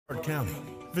County.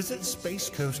 Visit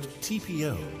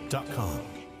spacecoasttpo.com.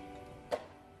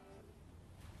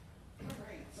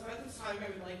 Alright, so at this time I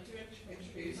would like to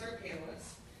introduce our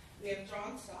panelists. We have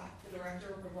John Scott, the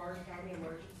Director of Brevard County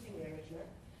Emergency Management,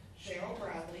 Sheryl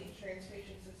Bradley,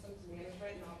 Transportation Systems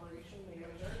Management and Operation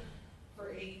Manager for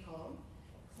AECOM,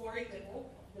 Cory Dibble,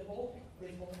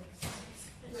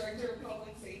 Director of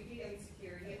Public Safety and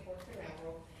Security at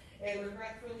Canaveral, and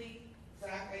regretfully,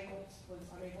 Zach Eichholz was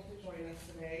unable to join us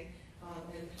today,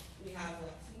 and we have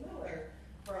Lexi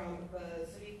from the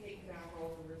City of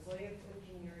Canaveral, the Resiliency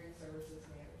Engineering Services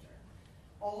Manager.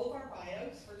 All of our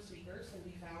bios for speakers can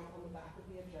be found on the back of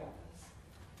the agendas.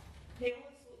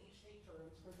 Panelists will each take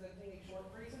turns presenting a short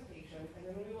presentation, and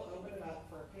then we will open it up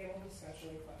for a panel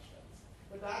discussion and questions.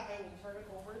 With that, I will turn it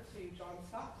over to John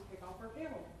Scott to kick off our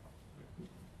panel.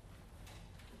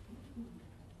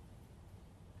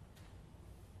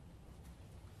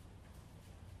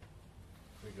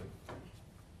 Very good.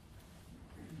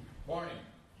 Morning.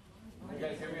 You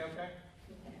guys hear me okay?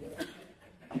 You got a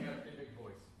pretty big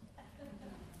voice.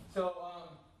 So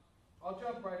I'll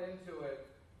jump right into it.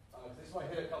 This is why I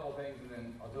hit a couple things and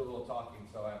then I'll do a little talking,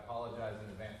 so I apologize in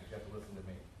advance if you have to listen to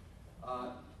me.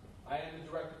 I am the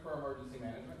Director for Emergency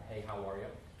Management. Hey, how are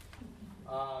you?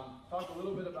 Talk a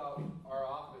little bit about our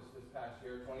office this past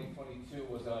year. 2022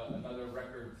 was another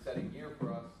record-setting year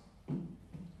for us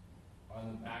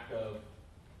on the back of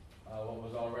what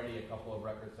was already a couple of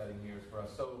record-setting years for us.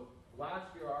 So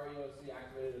last year, our EOC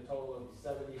activated a total of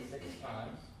 76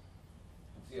 times.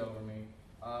 You can see over me,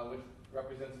 which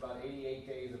represents about 88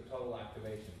 days of total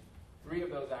activation. 3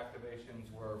 of those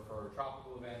activations were for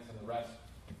tropical events, and the rest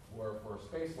were for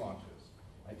space launches.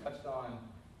 I touched on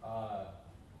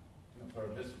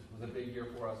this was a big year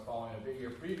for us following a big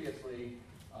year previously.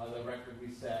 The record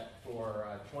we set for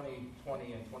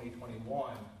 2020 and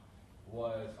 2021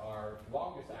 was our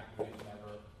longest activation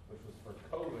ever, which was for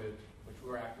COVID, which we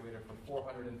were activated for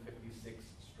 456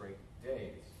 straight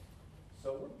days.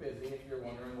 So we're busy if you're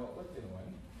wondering what we're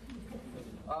doing.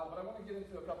 But I want to get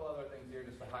into a couple other things here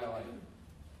just to highlight.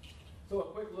 So a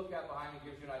quick look at behind me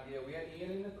gives you an idea. We had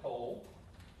Ian and Nicole,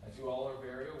 as you all are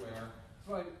very aware. Just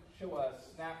want to show a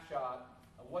snapshot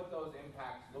of what those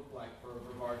impacts look like for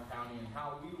Brevard County and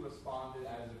how we responded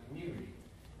as a community.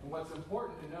 And what's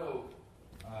important to note,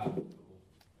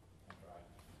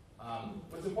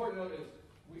 what's important to note is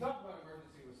we talk about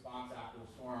emergency response after a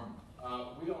storm.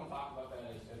 We don't talk about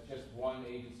that as just one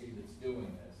agency that's doing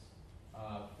this.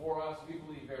 For us, we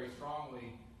believe very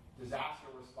strongly disaster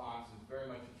response is very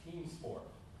much a team sport.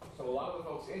 So a lot of the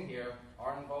folks in here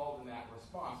are involved in that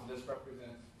response, and this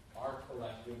represents our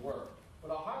collective work. But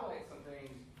I'll highlight some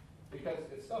things because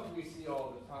it's stuff we see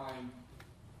all the time,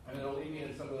 and it'll lead me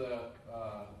into some of the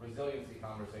resiliency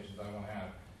conversations I want to have.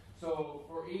 So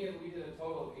for Ian, we did a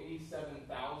total of 87,000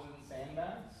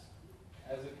 sandbags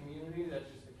as a community. That's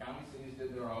just the county. Cities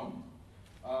did their own.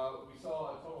 We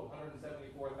saw a total of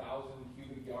 174,000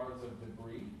 cubic yards of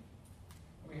debris.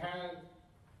 We had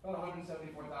about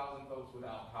 174,000 folks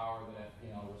without power that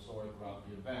FDOT restored throughout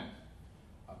the event.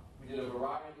 We did a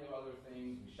variety of other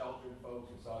things. We sheltered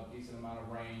folks. We saw a decent amount of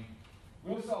rain.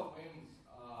 We also saw winds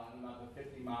in about the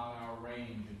 50-mile-an-hour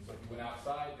range. And so if you went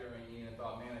outside during Ian and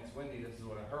thought, man, it's windy, this is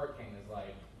what a hurricane is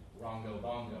like, wrongo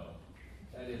bongo.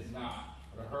 That is not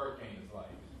what a hurricane is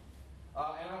like.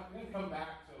 And I'm going to come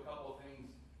back to a couple of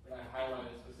things that I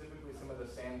highlighted, specifically some of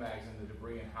the sandbags and the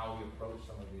debris and how we approach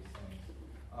some of these things.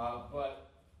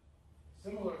 But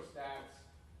similar stats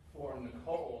for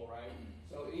Nicole, right?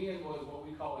 So Ian was what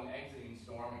we call an exiting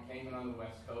storm. It came in on the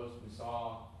West Coast. We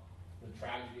saw the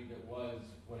tragedy that was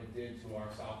what it did to our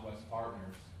Southwest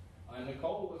partners.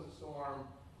 Nicole was a storm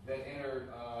that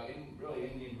entered really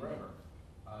Indian River,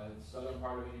 southern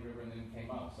part of Indian River, and then came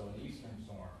up, so an eastern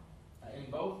storm. In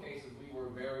both cases, we were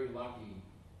very lucky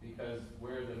because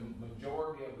where the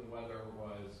majority of the weather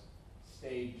was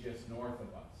stayed just north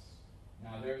of us.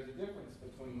 Now, there's a difference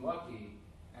between lucky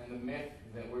and the myth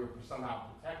that we were somehow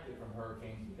protected from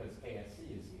hurricanes because KSC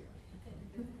is here.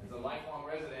 As a lifelong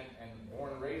resident and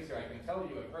born and raised here, I can tell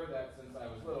you I've heard that since I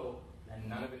was little, and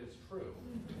none of it is true.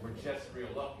 We're just real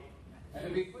lucky. And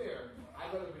to be clear,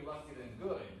 I'd rather be lucky than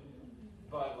good,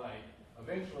 but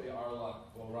eventually our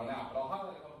luck will run out. But I'll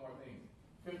highlight a couple more things.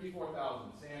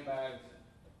 54,000 sandbags,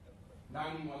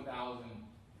 91,000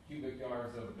 cubic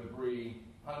yards of debris,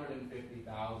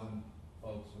 150,000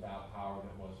 folks without power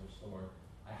that was restored.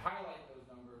 I highlight those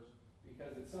numbers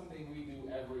because it's something we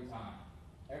do every time.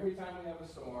 Every time we have a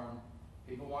storm,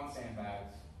 people want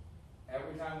sandbags.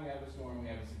 Every time we have a storm, we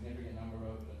have a significant number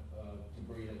of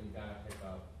debris that we've got to pick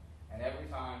up. And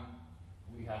every time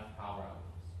we have power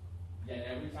outages. Yet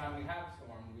every time we have a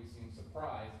storm, we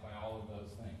surprised by all of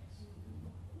those things.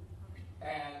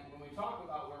 And when we talk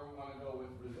about where we want to go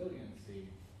with resiliency,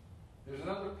 there's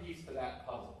another piece to that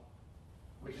puzzle,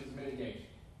 which is mitigation.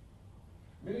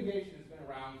 Mitigation has been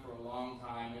around for a long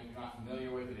time. If you're not familiar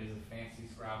with it, it is a fancy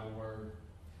Scrabble word.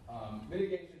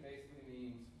 Mitigation basically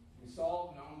means we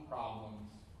solve known problems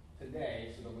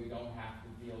today so that we don't have to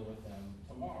deal with them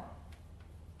tomorrow.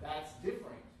 That's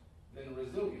different than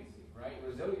resiliency, right?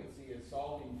 Resiliency is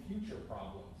solving future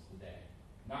problems today,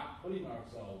 not putting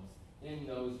ourselves in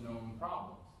those known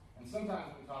problems. And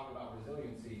sometimes when we talk about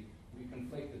resiliency, we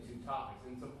conflate the two topics.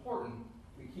 And it's important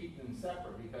we keep them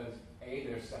separate because A,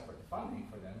 there's separate funding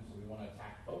for them, so we want to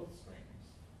attack both streams.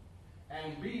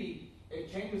 And B,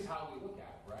 it changes how we look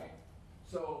at it, right?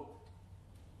 So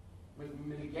with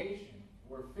mitigation,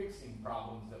 we're fixing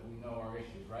problems that we know are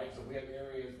issues, right? So we have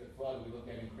areas that flood, we look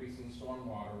at increasing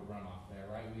stormwater runoff there,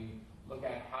 right? We look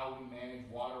at how we manage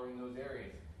water in those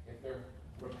areas. If they're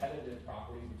repetitive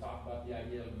properties, we talk about the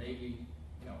idea of maybe,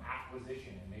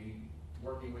 acquisition and maybe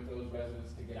working with those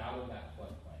residents to get out of that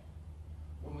floodplain.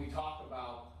 When we talk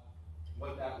about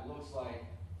what that looks like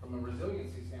from a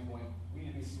resiliency standpoint, we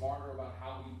need to be smarter about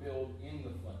how we build in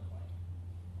the floodplain.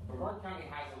 Brevard County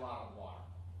has a lot of water,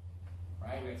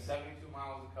 right? We have 72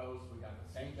 miles of coast. We've got the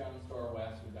St. John's to our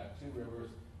west. We've got 2 rivers.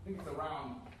 I think it's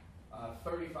around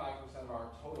 35% of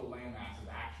our total land mass is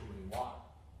actually water.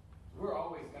 So we're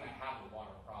always going to have a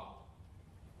water problem.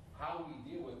 How we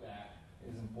deal with that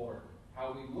is important.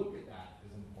 How we look at that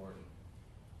is important.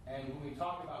 And when we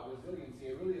talk about resiliency,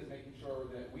 it really is making sure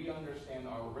that we understand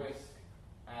our risk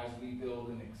as we build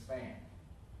and expand.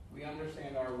 We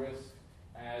understand our risk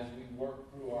as we work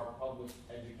through our public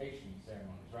education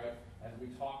ceremonies, right? As we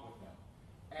talk with them.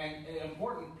 And an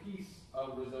important piece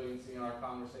of resiliency in our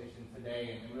conversation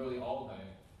today, and really all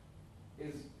day,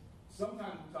 is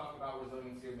sometimes we talk about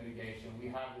resiliency or mitigation, we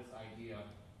have this idea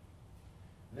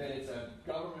that it's a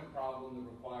government problem that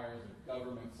requires a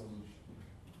government solution.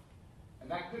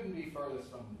 And that couldn't be furthest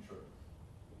from the truth.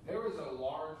 There is a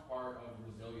large part of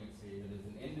resiliency that is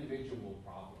an individual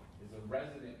problem, is a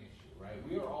resident issue, right?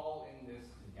 We are all in this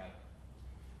together.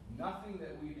 Nothing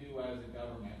that we do as a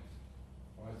government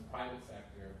or as a private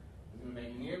sector is going to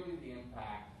make nearly the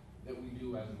impact that we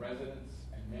do as residents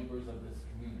and members of this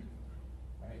community,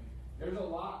 right? There's a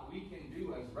lot we can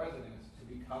do as residents to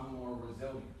become more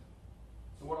resilient.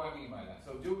 So what do I mean by that?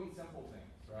 So doing simple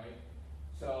things, right?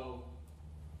 So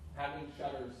having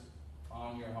shutters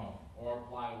on your home, or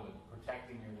plywood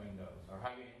protecting your windows, or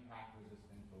having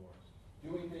impact-resistant doors.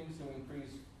 Doing things to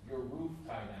increase your roof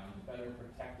tie-down to better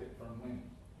protect it from wind.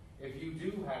 If you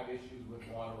do have issues with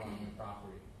water on your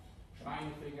property, trying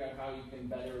to figure out how you can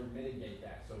better mitigate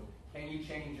that. So can you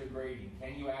change your grading?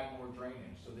 Can you add more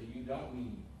drainage so that you don't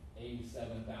need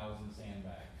 87,000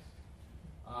 sandbags?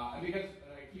 And because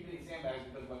I keep hitting sandbags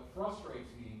because what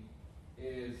frustrates me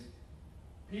is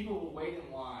people will wait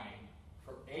in line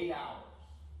for 8 hours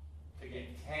to get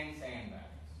 10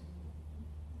 sandbags.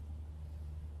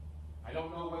 I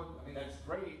don't know that's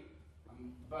great,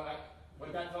 but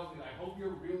what that tells me, I hope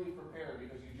you're really prepared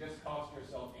because you just cost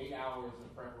yourself 8 hours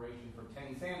of preparation for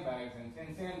 10 sandbags, and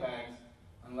 10 sandbags,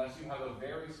 unless you have a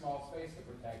very small space to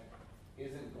protect,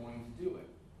 isn't going to do it.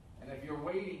 And if you're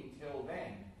waiting till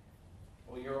then,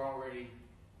 well, you're already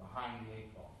behind the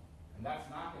 8 ball. And that's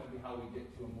not going to be how we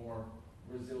get to a more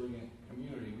resilient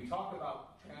community. We talk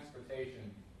about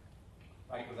transportation,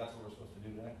 right, because that's what we're supposed to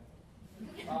do today.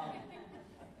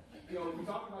 We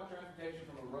talk about transportation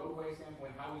from a roadway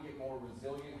standpoint, how we get more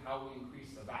resilient, how we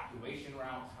increase evacuation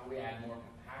routes, how we add more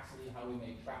capacity, how we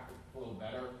make traffic flow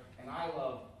better. And I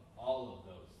love all of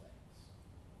those things,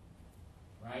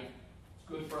 right? It's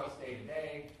good for us day to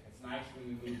day. It's nice when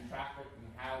we move traffic and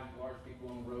have large people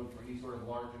on the road for any sort of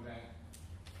large event.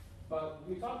 But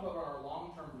when we talk about our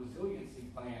long-term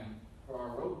resiliency plan for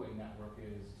our roadway network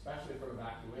is, especially for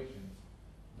evacuations,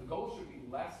 the goal should be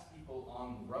less people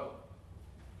on the road.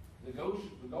 The goal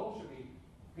should be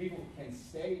people can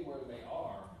stay where they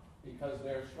are because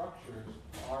their structures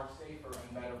are safer and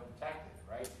better protected,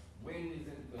 right? Wind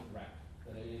isn't the threat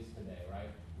that it is today, right?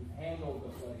 We've handled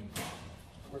the flooding problem.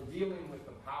 We're dealing with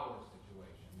the power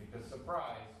situation because,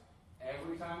 surprise,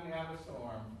 every time we have a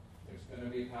storm, there's going to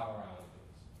be power outages.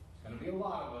 It's going to be a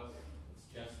lot of us. It's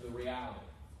just the reality.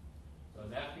 So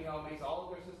as FDOT makes all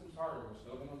of their systems harder, we're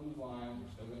still going to lose lines,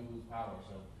 we're still going to lose power.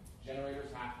 So generators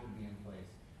have to be in place.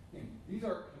 These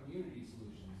are community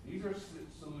solutions. These are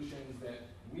solutions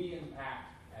that we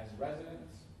impact as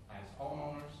residents, as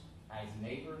homeowners, as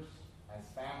neighbors, as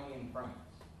family and friends.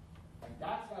 Like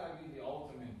that's got to be the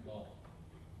ultimate goal.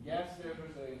 Yes, there's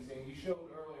resiliency, and you showed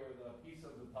earlier the piece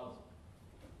of the puzzle.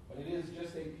 But it is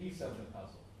just a piece of the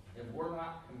puzzle. If we're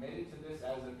not committed to this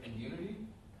as a community,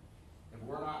 if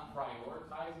we're not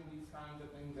prioritizing these kinds of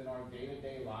things in our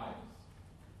day-to-day lives,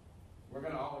 we're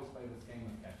going to always play this game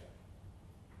of catch-up.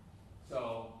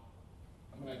 So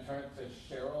I'm going to turn to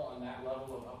Sheryl on that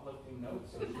level of uplifting note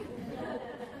so she can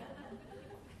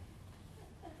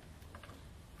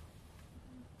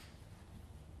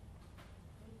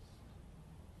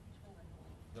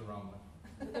the wrong one.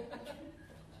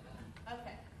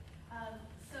 Okay.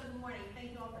 So good morning.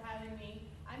 Thank you all for having me.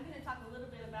 I'm going to talk a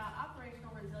little bit about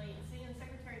operational resiliency, and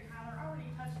Secretary Tyler already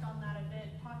touched on that a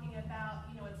bit, talking about,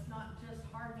 it's not just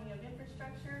hardening of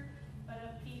infrastructure, but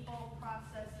of people,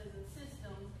 processes, and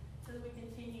systems so that we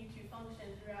continue to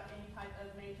function throughout any type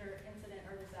of major incident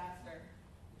or disaster.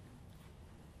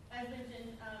 As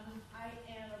mentioned, I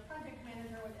am a project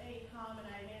manager with AECOM, and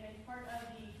I manage part of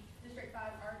the District 5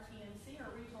 RTMC, or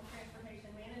Regional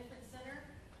Transportation Management Center,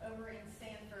 over in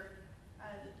Sanford.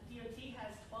 The DOT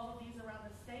has 12 of these around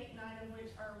the state, 9 of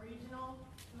which are regional,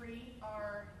 3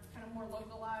 are kind of more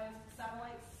localized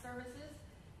satellite services,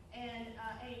 and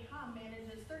AECOM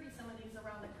manages 30 some of these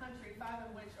around the country,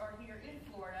 5 of which are here in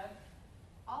Florida.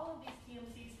 All of these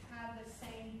TMCs have the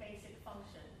same basic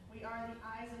function. We are the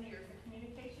eyes and ears, the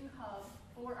communication hub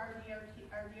for our DOT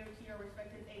or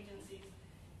respective agencies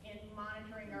in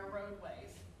monitoring our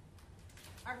roadways.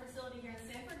 Our facility here in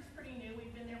Sanford is pretty new.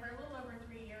 We've been there for a little over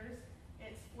 3 years.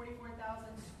 It's 44,000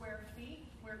 square feet.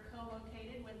 We're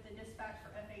co-located with the dispatch for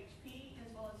FHP as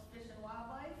well as Fish and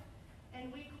Wildlife.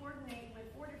 And we coordinate with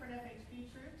 4 different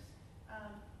FHP troops,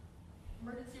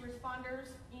 emergency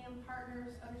responders, EM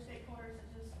partners, other stakeholders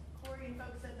such as Cory and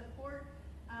folks at the port,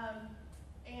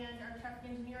 and our traffic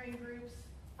engineering groups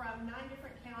from 9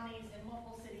 different counties and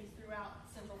multiple cities throughout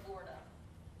Central Florida.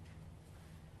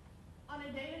 On a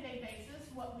day-to-day basis,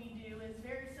 what we do is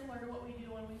very similar to what we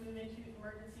do when we move into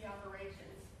emergency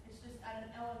operations. It's just at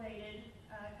an elevated,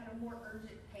 kind of more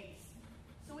urgent pace.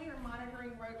 So we are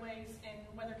monitoring roadways and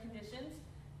weather conditions,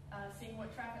 seeing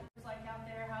what traffic is like out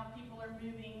there, how people are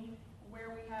moving, where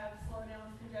we have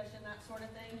slowdowns, congestion, that sort of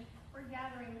thing. We're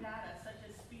gathering data such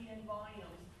as speed and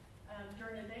volumes.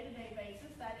 During a day-to-day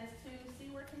basis, that is to see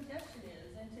where congestion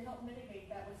is and to help mitigate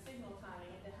that with signal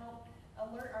timing and to help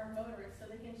alert our motorists so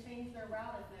they can change their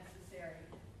route if necessary.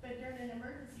 But during an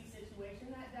emergency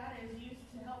situation, that data is used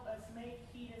to help us make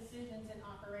key decisions in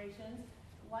operations,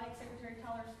 like Secretary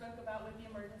Tyler spoke about with the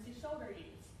emergency shoulder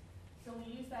use. So we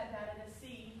use that data to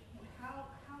see how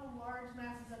large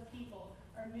masses of people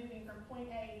are moving from point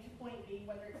A to point B,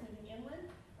 whether it's moving inland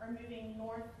or moving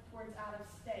north towards out of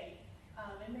state,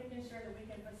 and making sure that we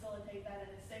can facilitate that in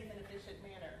a safe and efficient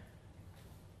manner.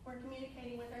 We're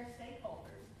communicating with our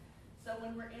stakeholders. So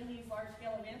when we're in these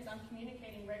large-scale events, I'm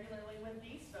communicating regularly with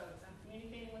these folks. I'm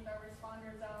communicating with our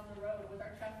responders out on the road, with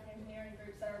our traffic engineering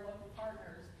groups that are local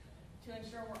partners, to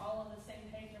ensure we're all on the same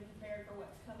page and prepared for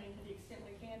what's coming to the extent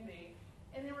we can be.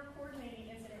 And then we're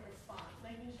coordinating incident response,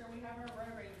 making sure we have our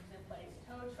road rangers in place,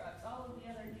 tow trucks, all of the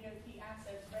other DOT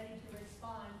assets ready to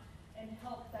respond and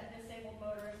help that disabled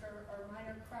motorist or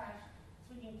minor crash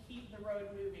so we can keep the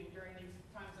road moving during these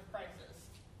times of crisis.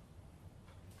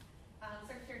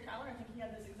 Secretary Tyler, I think he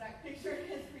had this exact picture in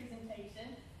his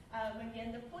presentation.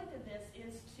 Again, the point of this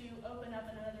is to open up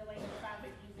another lane of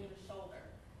traffic using the shoulder.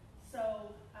 So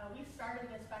we started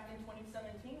this back in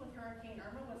 2017 with Hurricane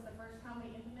Irma was the first time we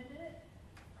implemented it.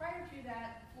 Prior to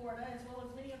that, Florida, as well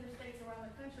as many other states around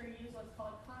the country, use what's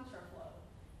called contraflow.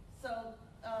 So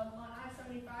on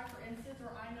I-75, for instance,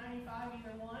 or I-95,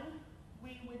 either one,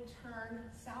 we would turn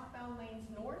southbound lanes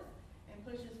north and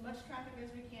push as much traffic as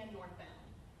we can northbound.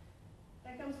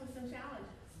 That comes with some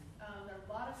challenges. There are a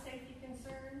lot of safety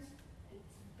concerns. It's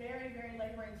very, very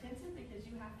labor intensive because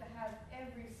you have to have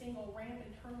every single ramp and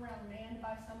turnaround manned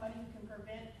by somebody who can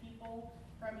prevent people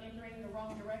from entering the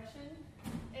wrong direction.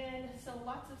 And so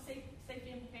lots of safety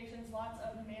implications, lots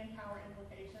of manpower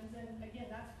implications. And again,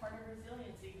 that's part of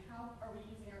resiliency. How are we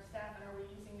using our staff and are we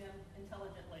using them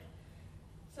intelligently?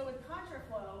 So with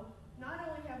contraflow, not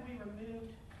only have we removed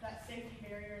that safety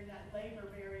barrier and that labor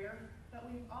barrier, but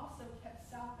we've also kept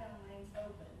southbound lanes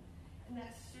open. And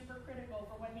that's super critical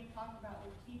for what he talked about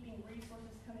with keeping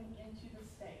resources coming into the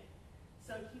state.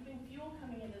 So keeping fuel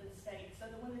coming into the state so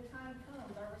that when the time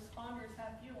comes, our responders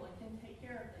have fuel and can take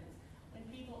care of things. When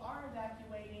people are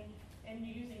evacuating and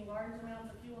using large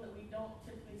amounts of fuel that we don't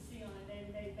typically see on a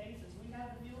day-to-day basis, we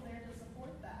have the fuel there to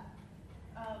support that.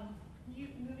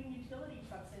 Moving utility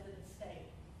trucks into the state.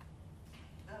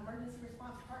 Emergency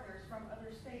response partners from other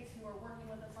states who are working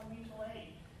with us on mutual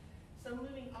aid. So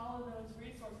moving all of those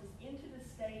resources into the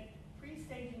state,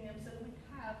 pre-staging them so that we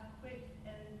have quick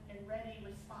and ready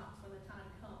response when the time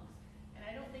comes.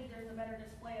 better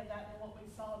display of that than what we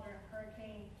saw during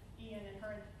Hurricane Ian and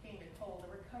Hurricane Nicole.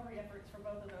 The recovery efforts for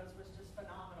both of those was just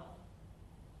phenomenal.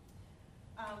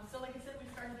 So like I said, we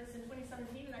started this in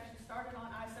 2017. It actually started on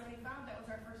I-75. That was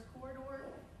our first corridor.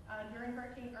 During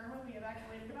Hurricane Irma, we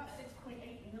evacuated about 6.8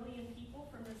 million people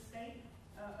from the state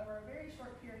over a very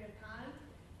short period of time.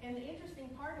 And the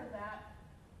interesting part of that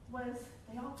was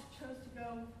they all chose to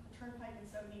go the turnpike in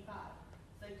 75.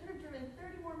 So they could have driven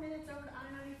 30 more minutes over to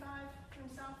I-95 from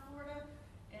South Florida,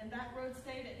 and that road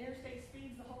stayed at interstate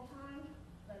speeds the whole time,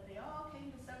 but they all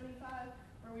came to 75,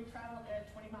 where we traveled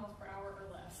at 20 miles per hour or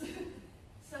less.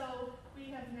 So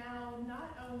we have now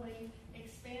not only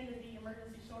expanded the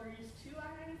emergency shoulder use to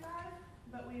I-95,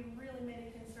 but we've really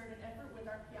made a concerted effort with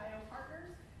our PIO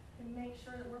partners to make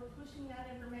sure that we're pushing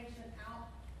that information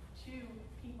out to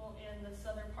people in the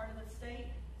southern part of the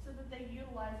state so that they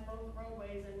utilize both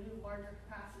roadways and move larger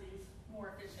capacities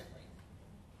more efficiently.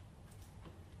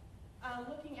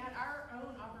 Looking at our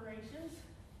own operations,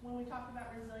 when we talk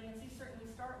about resiliency, certainly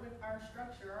start with our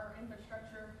structure, our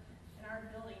infrastructure, and our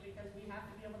building, because we have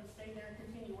to be able to stay there and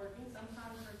continue working,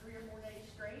 sometimes for 3 or 4 days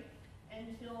straight,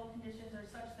 until conditions are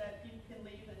such that people can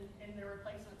leave and their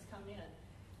replacements come in.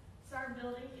 So our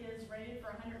building is rated for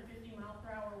 150 mile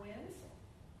per hour winds,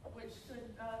 which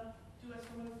should do us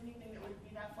remove anything that would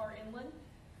be that far inland.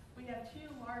 We have 2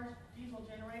 large diesel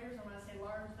generators, and when I say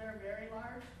large, they're very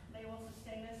large. They will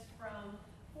sustain us from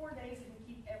 4 days if we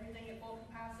keep everything at full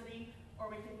capacity, or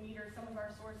we can meter some of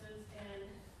our sources and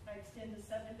extend to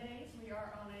 7 days. We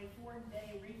are on a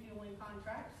 4-day refueling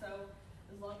contract, so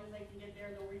as long as they can get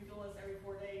there, they'll refuel us every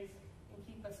 4 days and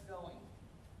keep us going.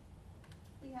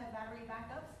 We have battery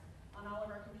backups on all of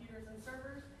our computers and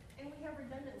servers, and we have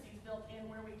redundancies built in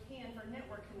where we can for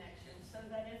network connections, so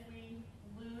that if we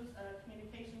lose a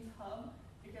communications hub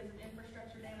because of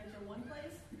infrastructure damage in one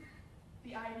place,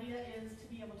 the idea is to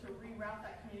be able to reroute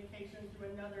that communication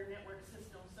through another network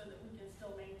system so that we can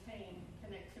still maintain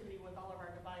connectivity with all of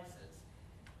our devices.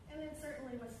 And then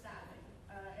certainly with staffing.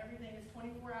 Everything is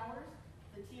 24 hours.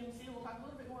 The TMC, we'll talk a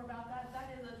little bit more about that. That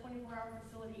is a 24-hour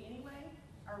facility anyway.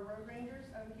 Our road rangers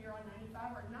over here on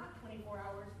 95 are not 24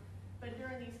 hours, but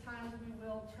during these times we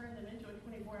will turn them into a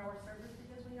 24-hour service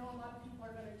because we know a lot of people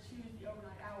are going to choose the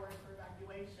overnight hours for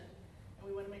evacuation. And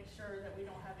we want to make sure that we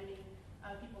don't have any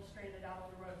people stranded out on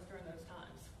the roads during those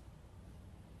times.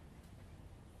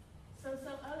 So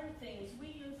some other things, we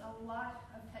use a lot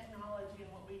of technology in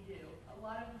what we do. A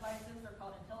lot of devices are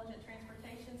called Intelligent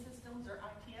Transportation Systems, or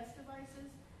ITS devices.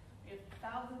 We have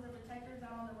thousands of detectors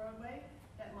out on the roadway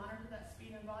that monitor that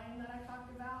speed and volume that I talked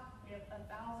about. We have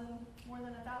more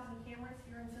than 1,000 cameras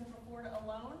here in Central Florida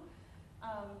alone.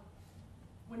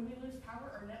 When we lose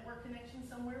power or network connection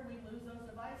somewhere, we lose those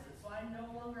devices. So I no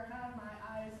longer have my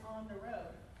eyes on the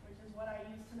road, which is what I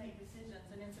use to make decisions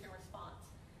in incident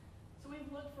response. So we've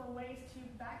looked for ways to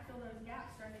backfill those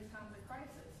gaps during these times of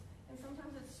crisis. And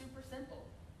sometimes it's super simple.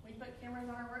 We put cameras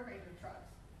on our road ranger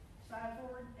trucks. So I have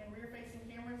forward and rear facing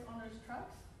cameras on those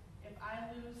trucks. If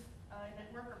I lose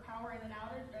network or power in an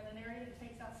outage in an area that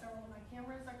takes out several of my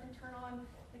cameras, I can turn on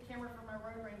the camera from my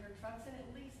road ranger trucks, and at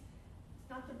least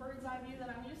not the bird's eye view that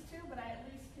I'm used to, but I at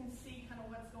least can see kind of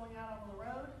what's going on the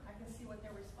road. I can see what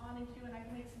they're responding to, and I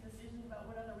can make some decisions about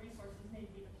what other resources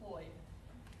need to be deployed.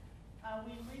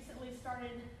 We've recently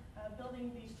started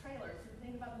building these trailers. So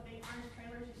think about the big orange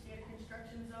trailers you see at a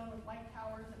construction zone with light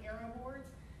towers and arrow boards.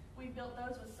 We built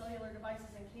those with cellular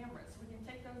devices and cameras. So we can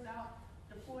take those out,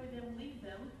 deploy them, leave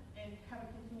them, and have a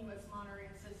continuous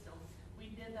monitoring system.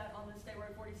 We did that on the State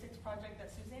Road 46 project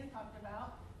that Suzanne talked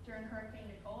about during Hurricane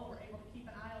Nicole. We're able to keep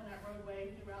an eye on that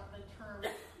roadway throughout the term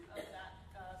of that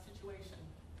situation.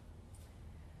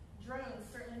 Drones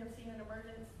certainly have seen an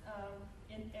emergence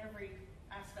in every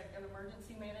aspect of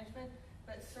emergency management,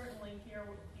 but certainly here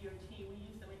with DOT, we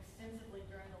use them extensively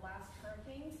during the last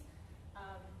hurricanes.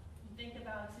 You think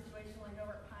about a situation like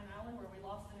over at Pine Island where we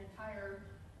lost an entire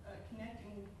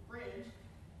connecting bridge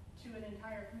to an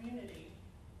entire community.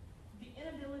 The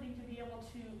inability to be able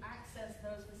to access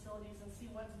those facilities and see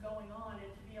what's going on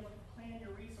and to be able to plan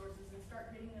your resources and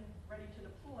start getting them ready to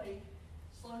deploy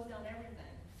slows down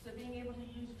everything. So being able to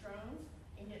use drones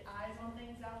and get eyes on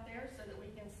things out there so that we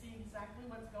can see exactly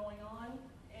what's going on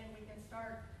and we can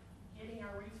start getting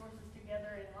our resources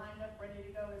together and lined up ready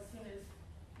to go as soon as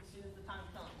the time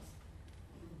comes.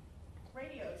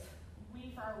 Radios.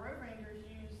 We, for our road rangers,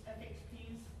 use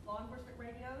FHP's law enforcement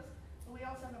radios, but we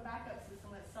also have a backup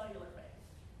system that's cellular based.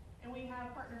 And we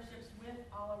have partnerships with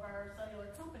all of our cellular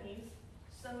companies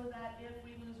so that if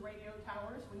we lose radio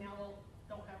towers, we now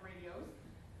don't have radios.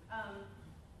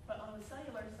 But on the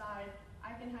cellular side,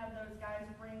 I can have those guys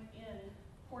bring in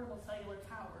portable cellular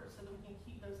towers so that we can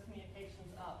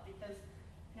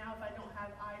Now, if I don't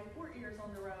have eyes or ears on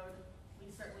the road,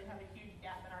 we certainly have a huge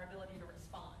gap in our ability to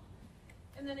respond.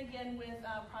 And then again with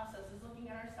processes, looking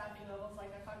at our staffing levels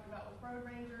like I talked about with road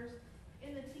rangers.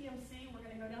 In the TMC, we're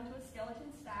going to go down to a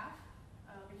skeleton staff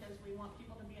because we want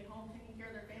people to be at home taking care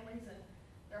of their families and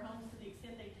their homes to the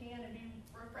extent they can and be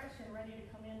refreshed and ready to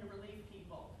come in to relieve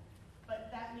people. But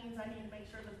that means I need to make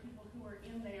sure the people who are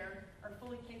in there are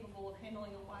fully capable of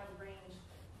handling a wide range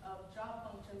of job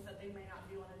functions that they may not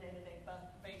do on a day-to-day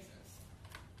basis.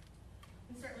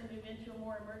 We certainly move into a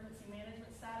more emergency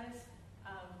management status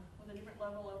with a different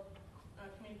level of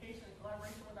communication and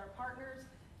collaboration with our partners.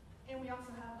 And we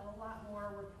also have a lot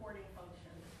more reporting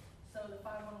functions. So the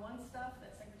 511 stuff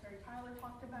that Secretary Tyler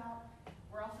talked about,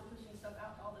 we're also pushing stuff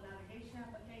out to all the navigation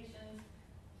applications.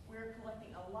 We're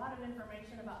collecting a lot of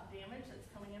information about damage that's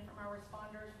coming in from our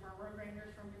responders, from our road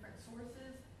rangers, from different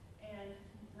sources, and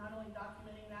not only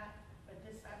documenting that, but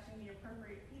dispatching the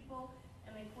appropriate people,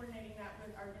 and then coordinating that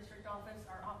with our district office,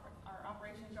 our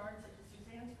operations yard, such as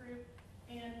Suzanne's group,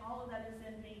 and all of that is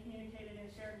then being communicated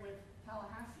and shared with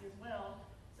Tallahassee as well,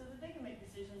 so that they can make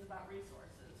decisions about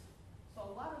resources. So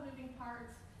a lot of moving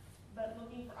parts, but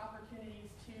looking for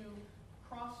opportunities to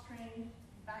cross-train,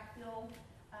 backfill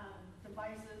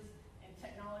devices and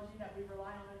technology that we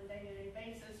rely on a day-to-day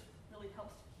basis really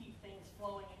helps to keep things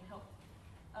flowing and help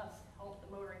us help the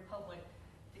motoring public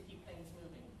to keep things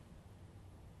moving.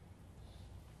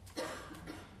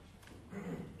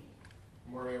 Good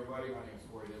morning, everybody. My name is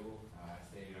Cory Dibble. I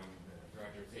stated I'm the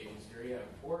Director of Safety and Security at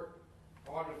the port.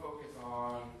 I wanted to focus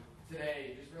on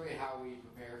today just really how we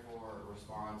prepare for,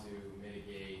 respond to,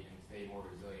 mitigate, and stay more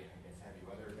resilient against heavy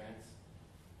weather events.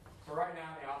 So right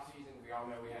now in the off season, we all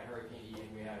know we had Hurricane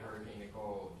Ian, we had Hurricane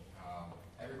Nicole.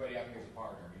 Everybody up here is a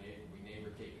partner. We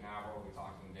neighbor Cape Canaveral. We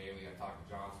talk to them daily. I talk to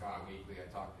John Scott weekly. I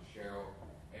talk to Sheryl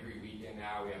every weekend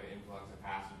now. We have an influx of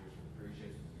passengers from the cruise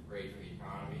ships, which is great for the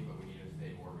economy, but we need to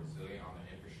stay more resilient on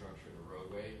the infrastructure of the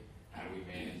roadway. How do we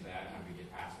manage that? How do we get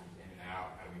passengers in and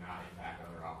out? How do we not impact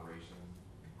other operations?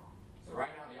 So right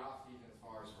now in the off season, as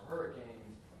far as for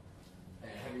hurricanes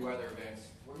and heavy weather events,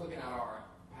 we're looking at our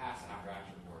past after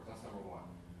action reports. That's number one.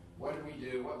 What did we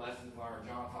do? What lessons learned?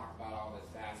 John talked about all the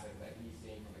stats that he's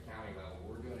seen from the county level.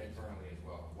 We're doing it internally as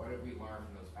well. What did we learn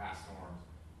from those past storms?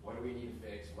 What do we need to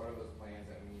fix? What are those plans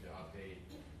that we need to update?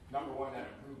 Number one,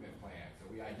 that improvement plan. So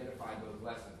we identified those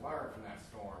lessons learned from that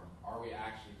storm. Are we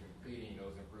actually completing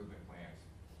those improvement plans?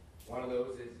 One of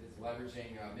those is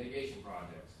leveraging mitigation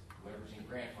projects, leveraging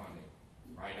grant funding.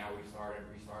 Right now we started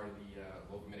the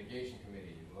local mitigation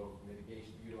committee, local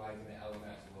mitigation, utilizing the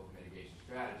LMS and local mitigation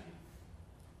strategy.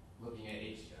 Looking at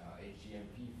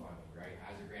HGMP funding, right?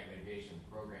 Hazard Grant Mitigation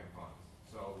Program funds.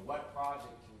 So what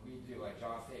project can we do, like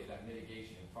John stated, that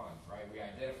mitigation funds, right? We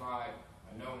identify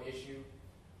a known issue,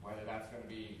 whether that's going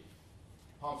to be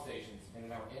pump stations in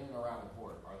and around the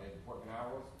port. Are they the Port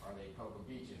Canaverals? Are they Cocoa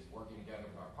Beaches? Working together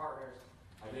with our partners,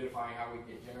 identifying how we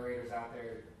get generators out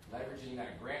there, leveraging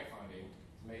that grant funding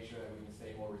to make sure that we can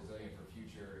stay more resilient for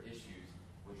future issues,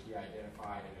 which we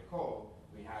identified in Nicole.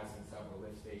 We had several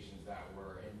lift stations that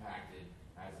were impacted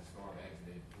as the storm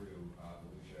exited through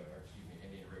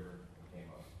Indian River and came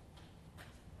up.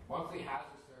 Monthly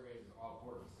hazard surveys of all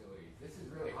port facilities. This is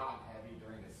really hot and heavy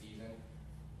during the season,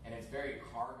 and it's very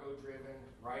cargo driven.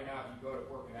 Right now, if you go to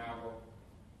Port Canaveral,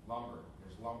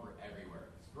 there's lumber everywhere.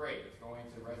 It's great. It's going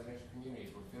to residential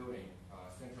communities. We're building.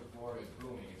 Central Florida is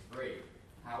booming. It's great.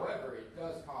 However, it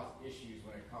does cause issues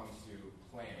when it comes to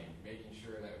planning, making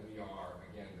sure that we are,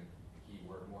 again, the key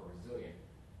word, more resilient.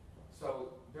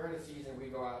 So during the season, we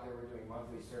go out there, we're doing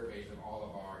monthly surveys of all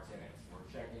of our tenants. We're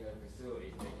checking their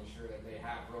facilities, making sure that they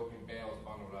have broken bales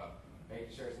bundled up,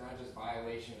 making sure it's not just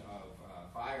violation of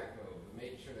fire code, but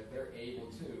making sure that they're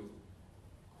able to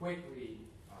quickly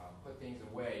put things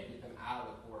away, get them out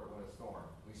of the port when a storm.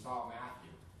 We saw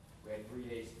Matthew. We had 3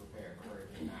 days to prepare for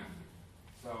Hurricane Matthew.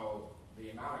 So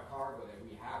the amount of cargo that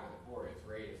we have at the port is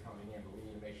great, it's coming in, but we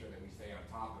need to make sure that we stay on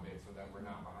top of it so that we're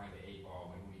not behind the 8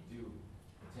 ball when we do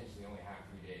potentially only have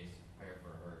 3 days to prepare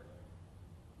for a hurricane.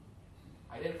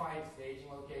 Identifying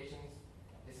staging locations.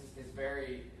 This is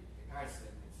very, it's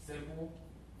simple,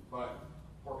 but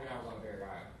Port Canaveral is on the Barrier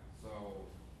Island. So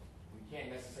we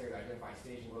can't necessarily identify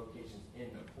staging locations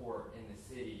in the port, in the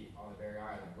city, on the Barrier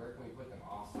Island. Where can we put them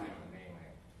off-site on the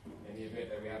mainland? In the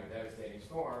event that we have a devastating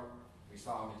storm, we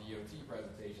saw in the DOT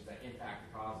presentations that impact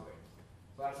the causeways.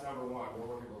 So that's number one. We're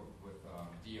working with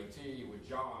DOT, with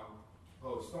John,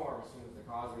 post-storm. As soon as the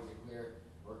causeways are clear,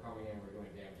 we're coming in, we're doing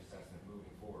damage assessment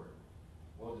moving forward.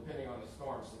 Well, depending on the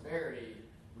storm severity,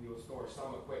 we will store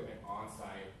some equipment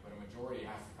on-site, but a majority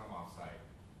has to come off-site.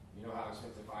 You know how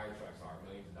expensive fire trucks are,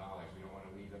 millions of dollars. We don't want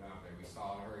to leave them out there. We we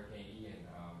saw in Hurricane Ian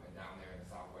and down there in the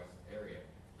southwest area,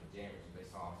 the damage that they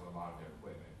saw to a lot of their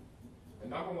equipment. The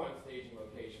number one staging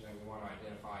location that we want to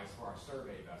identify is for our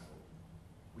survey vessel.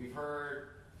 We've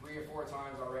heard 3 or 4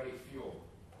 times already fuel.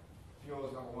 Fuel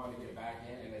is number one to get it back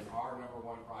in, and it's our number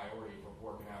one priority for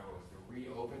Port Canaveral is to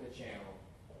reopen the channel,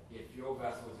 get fuel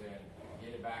vessels in, and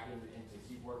get it back into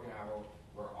Seaport Canaveral,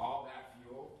 where all that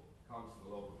fuel comes to the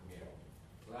local community.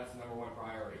 So that's the number one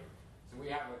priority. So we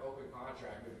have an open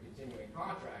contract, we have a continuing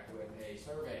contract with a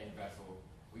surveying vessel.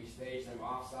 We stage them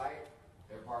off-site.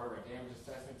 They're part of our damage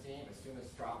assessment team. As soon as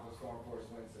tropical storm force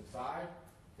winds subside,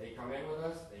 they come in with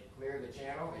us, they clear the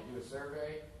channel, they do a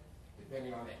survey.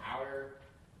 Depending on the outer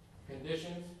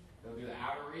conditions, they'll do the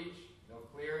outer reach, they'll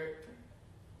clear it,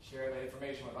 share the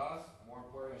information with us. More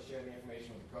importantly, share the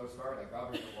information with the Coast Guard that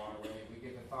governs the waterway. We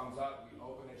get the thumbs up, we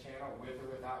open the channel with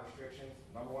or without restrictions.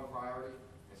 Number one priority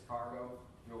is cargo,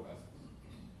 fuel vessels.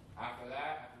 After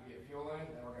that, after we get fuel in,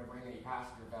 then we're going to bring any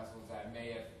passenger vessels that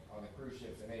may have, on the cruise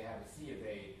ships, that may have a sea of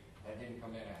aid that didn't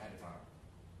come in ahead of time.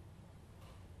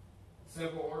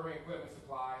 Simple ordering equipment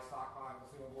supplies, stockpile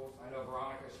consumables. I know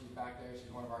Veronica, she's back there,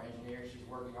 she's one of our engineers, she's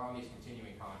working on these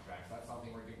continuing contracts. That's something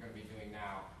we're going to be doing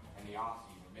now in the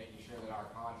off-season, making sure that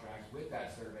our contracts with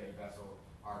that surveying vessel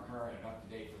are current and up to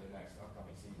date for the next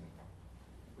upcoming season.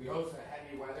 We host a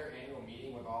heavy weather annual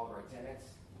meeting with all of our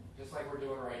tenants, just like we're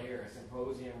doing right here, a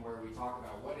symposium where we talk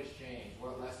about what has changed,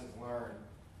 what lessons learned.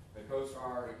 The Coast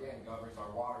Guard, again, governs our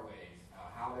waterways,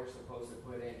 how they're supposed to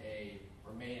put in a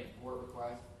remain in port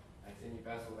request. That's any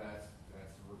vessel that's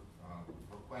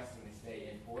requesting to stay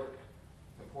in port.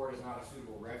 The port is not a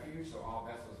suitable refuge, so all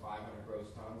vessels 500 gross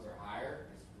tons or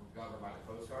higher is governed by the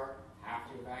Coast Guard, have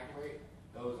to evacuate.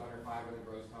 Those under 500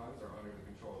 gross tons are under the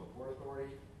control of the Port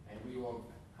Authority, and we will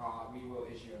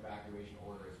issue an evacuation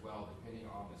order as well, depending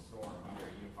on the storm under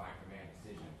a unified command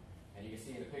decision. And you can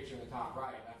see in the picture in the top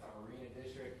right, that's our Marina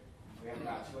District. We have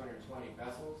about 220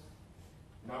 vessels.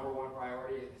 Number one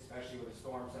priority, especially with a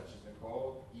storm such as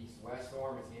Nicole, east-west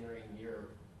storm is entering near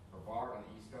Brevard on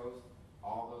the east coast.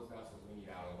 All those vessels we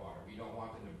need out of the water. We don't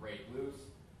want them to break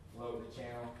loose, float in the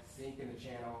channel, sink in the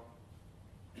channel,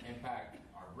 impact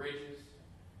our bridges,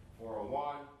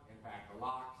 401, impact the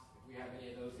locks. If we have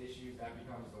any of those issues, that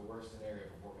becomes the worst scenario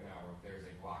for Port Canaveral if there's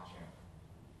a blocked channel.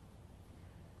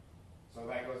 So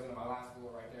that goes into my last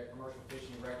bullet right there, commercial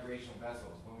fishing recreational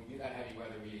vessels. When we do that heavy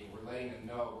weather meeting, we're letting them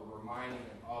know, we're reminding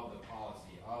them of the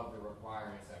policy, of the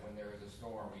requirements that when there is a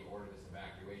storm, we order this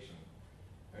evacuation.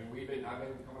 I mean, I've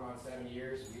been coming on 7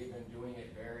 years. We've been doing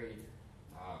it very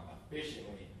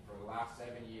efficiently for the last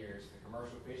 7 years. The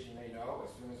commercial fishing, they know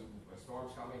as soon as a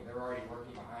storm's coming, they're already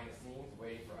working behind the scenes,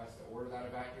 waiting for us to order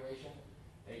that evacuation.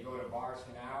 They go to Barge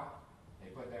Canal,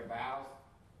 they put their bows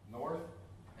north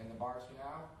in the Barge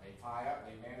Canal, they tie up,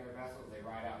 they man their vessels, they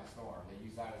ride out the storm. They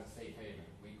use that as a safe haven.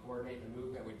 We coordinate the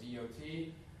movement with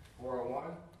DOT, 401,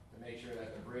 to make sure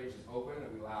that the bridge is open and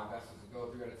we allow vessels to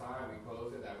go through at a time. We close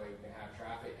it, that way we can have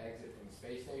traffic exit from the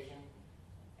space station.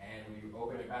 And we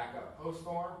open it back up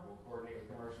post-storm. We'll coordinate with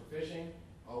commercial fishing,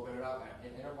 open it up in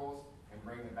intervals, and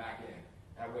bring them back in.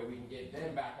 That way we can get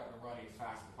them back up and running as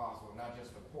fast as possible, not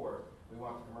just the port. We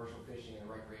want the commercial fishing and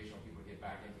the recreational people to get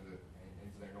back into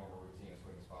their normal routine as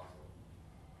quick as possible.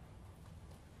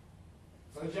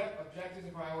 So objectives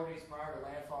and priorities prior to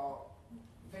landfall.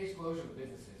 Face closure of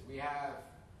businesses.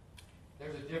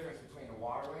 There's a difference between a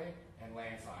waterway and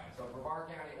landside. So if Brevard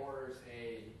County orders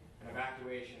an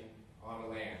evacuation on the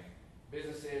land,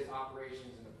 businesses,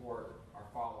 operations in the port are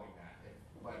following that.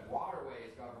 But waterway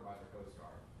is governed by the Coast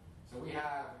Guard. So we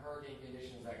have hurricane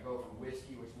conditions that go from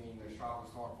Whiskey, which means there's tropical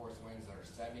storm force winds that are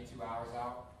 72 hours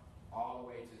out, all the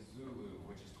way to Zulu,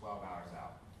 which is 12 hours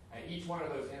out. At each one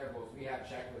of those intervals, we have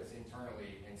checklists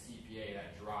internally in CPA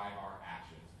that drive our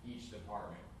actions, each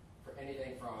department. For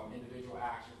anything from individual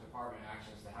actions, department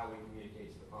actions, to how we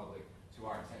communicate to the public, to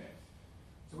our tenants.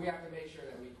 So we have to make sure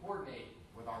that we coordinate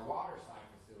with our waterside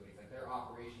facilities, that their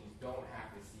operations don't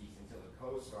have to cease until the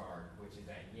Coast Guard, which is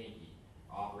at Yankee,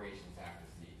 operations have to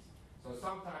cease. So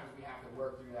sometimes we have to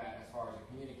work through that as far as a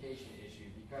communication issue,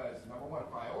 because number one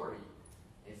priority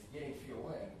is getting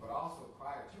fuel in, but also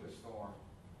prior to a storm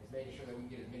is making sure that we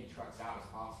can get as many trucks out as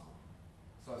possible.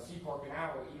 So Seaport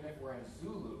Canaveral, even if we're in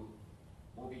Zulu,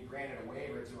 will be granted a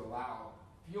waiver to allow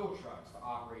fuel trucks to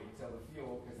operate until the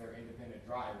fuel, because they're independent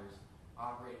drivers,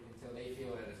 operate until they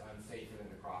feel that it's unsafe for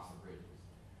them to cross the bridges.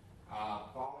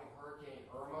 Following Hurricane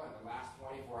Irma, in the last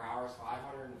 24 hours,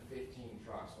 515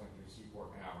 trucks went through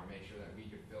Seaport Canal to make sure that we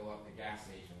could fill up the gas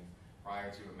stations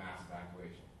prior to a mass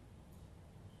evacuation.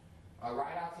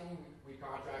 Ride-out team, we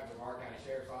contract with our County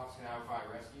Sheriff's Office, Canaveral Fire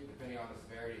Rescue, depending on the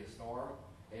severity of the storm.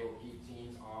 They will keep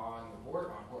teams on port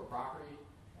property.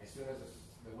 As soon as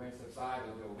the wind subsides,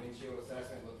 they'll do a windshield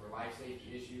assessment, look for life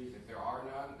safety issues. If there are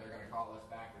none, they're going to call us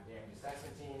back for damage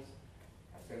assessment teams.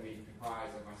 That's going to be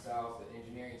comprised of myself, the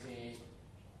engineering team,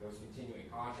 those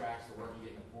continuing contracts to work to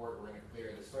get in the port. We're going to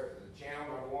clear the channel,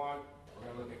 number one. We're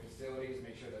going to look at facilities,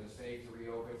 make sure that they're safe to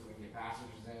reopen so we can get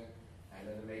passengers in, and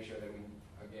then to make sure that we,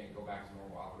 again, go back to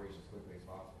normal operations as quickly as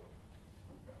possible.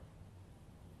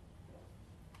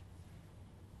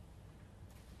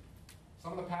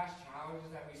 Some of the past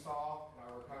challenges that we saw in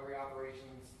our recovery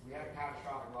operations, we had a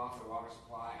catastrophic loss of water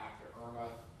supply after Irma,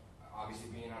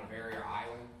 obviously being on a barrier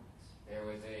island. There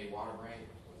was a water break,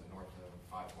 was it north of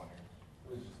 520?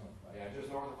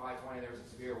 Just north of 520, there was a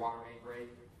severe water main break.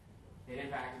 It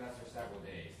impacted us for several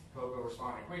days. COGO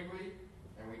responded quickly,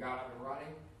 and we got up and running,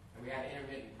 and we had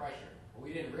intermittent pressure. But we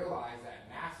didn't realize that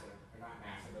NASA, or not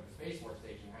NASA, but the Space Force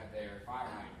Station had their fire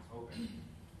hydrants open.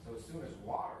 So as soon as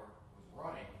water was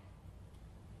running,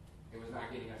 it was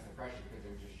not getting us the pressure because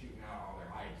they were just shooting out all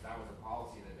their hydrants. That was a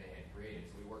policy that they had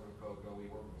created. So we worked with COGO, we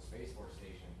worked with the Space Force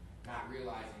Station, not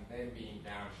realizing them being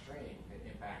downstream could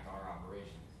impact our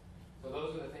operations. So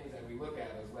those are the things that we look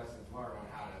at, those lessons learned on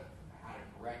how to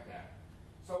correct that.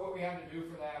 So what we had to do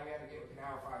for that, we had to get with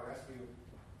Canaveral Fire Rescue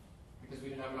because we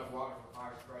didn't have enough water for the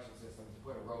fire suppression system to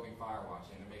put a roving fire watch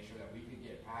in to make sure that we could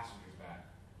get passengers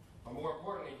back. But more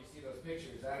importantly, you see those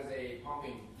pictures, that is a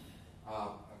pumping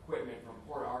equipment from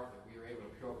Port Arthur. We were able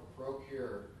to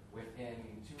procure within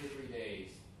 2 or 3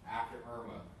 days after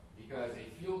Irma because a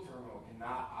fuel terminal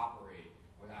cannot operate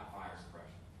without fire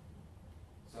suppression.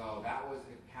 So that was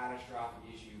a catastrophic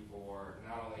issue for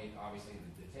not only obviously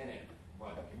the tenant,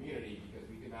 but the community, because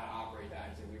we could not operate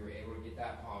that until we were able to get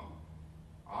that pump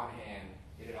on hand,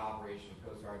 get it operational.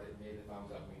 Coast Guard that made the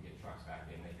thumbs up, we could get trucks back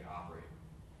in, they could operate.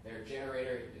 Their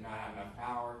generator did not have enough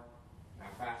power. Now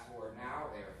fast forward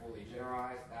now, they are fully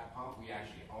generalized. That pump we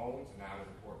actually own, so now it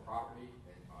is a port property,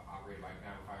 operated by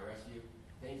Canaveral Fire Rescue.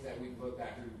 Things that we've looked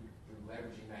at through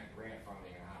leveraging that grant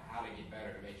funding and how to get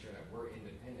better to make sure that we're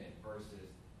independent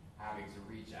versus having to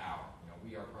reach out. You know,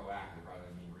 we are proactive rather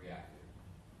than being reactive.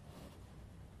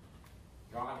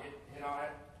 John hit on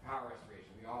it, power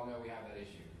restoration. We all know we have that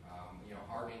issue.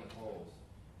 Hardening the poles.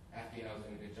 FDOT is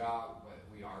doing a good job, but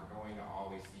we are going to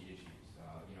always see issues.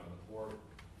 The port,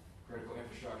 critical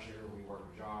infrastructure, we work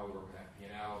with John, we work with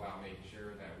FP&L about making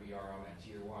sure that we are on that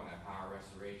tier 1, that power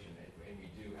restoration, and we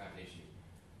do have an issue.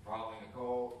 Following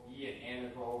Nicole, Ian and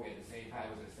Nicole, we had the same time,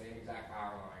 it was the same exact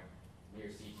power line near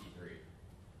CT3.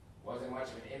 Wasn't much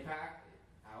of an impact.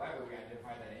 However, we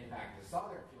identified that it impacted the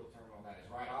southern fuel terminal that is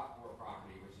right off port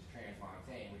property, which is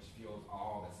Transmontane, which fuels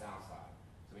all the south side.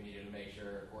 So we needed to make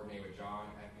sure, coordinate with John,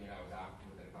 FP&L was out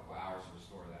within a couple of hours to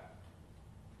restore that.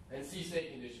 Then sea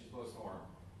state conditions post-storm.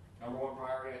 Number 1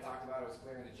 priority I talked about was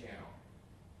clearing the channel.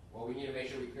 Well, we need to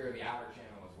make sure we clear the outer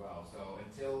channel as well. So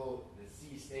until the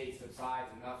sea state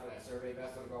subsides enough for that survey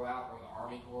vessel to go out, or the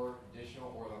Army Corps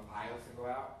additional, or the pilots to go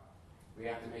out, we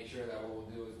have to make sure that what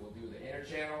we'll do is we'll do the inner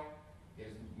channel,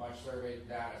 get as much survey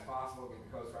data as possible, get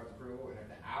the Coast Guard's approval, and if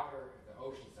the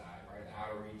ocean side, right, the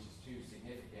outer reach is too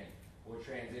significant, we'll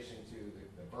transition to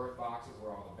the berth boxes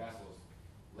where all the vessels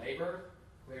labor,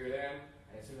 clear them,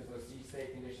 and as soon as those sea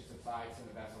state conditions subside, send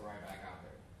the vessel right back out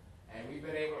there. And we've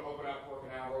been able to open up Port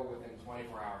Canaveral within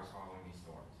 24 hours following these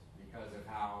storms because of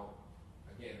how,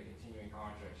 again, the continuing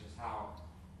contracts, just how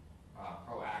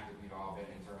proactive we've all been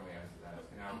internally as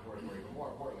Canaveral Port Authority, but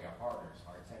more importantly, our partners,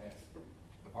 our tenants,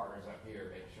 the partners up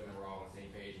here, making sure that we're all on the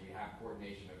same page and we have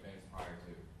coordination events prior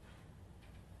to.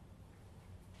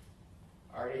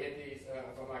 I already hit these, so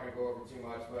I'm not going to go over too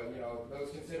much, but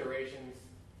those considerations,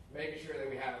 making sure that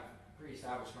we have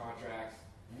pre-established contracts,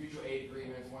 mutual aid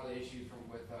agreements. One of the issues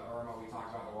with Irma, we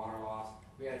talked about the water loss.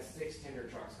 We had 6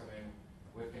 tender trucks come in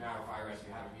with Canaveral Fire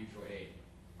Rescue having mutual aid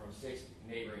from 6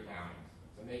 neighboring counties.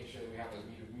 So making sure that we have those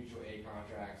mutual aid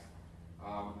contracts.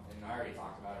 And I already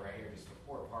talked about it right here, just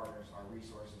support partners, our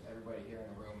resources, everybody here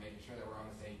in the room, making sure that we're on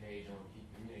the same page and we keep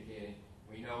communicating.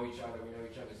 We know each other, we know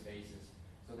each other's faces.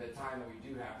 So the time that we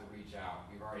do have to reach out,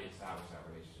 we've already established that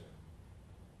relationship.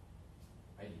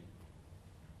 Thank you.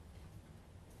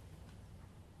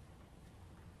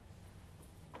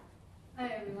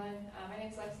 Hi everyone, my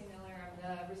name is Lexi Miller. I'm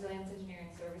the Resilience Engineering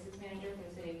Services Manager for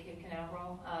the City of Cape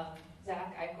Canaveral.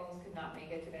 Zach Eichels could not make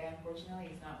it today,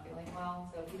 unfortunately. He's not feeling well,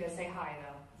 so he does say hi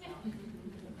though. So.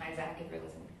 Hi Zach, if you're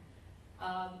listening.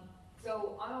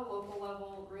 So on a local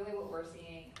level, really what we're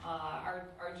seeing are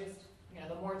just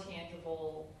the more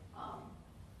tangible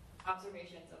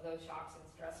observations of those shocks and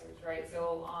stressors, right?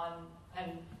 So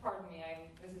and pardon me,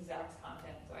 this is Zach's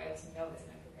content, so I have some notes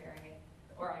and I'm preparing it,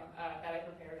 that I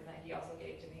prepared and that he also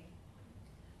gave to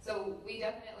So we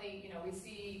definitely, we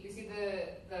see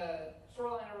the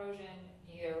shoreline erosion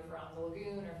either from the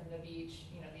lagoon or from the beach.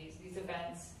 These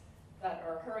events that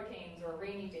are hurricanes or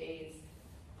rainy days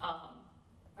are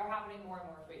happening more and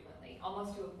more frequently,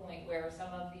 almost to a point where some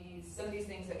of these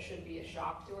things that should be a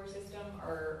shock to our system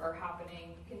are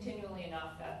happening continually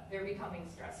enough that they're becoming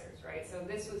stressors, right? So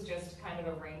this was just kind of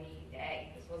a rainy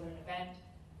day. This wasn't an event.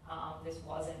 This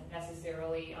wasn't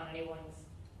necessarily on anyone's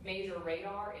major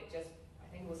radar. It just,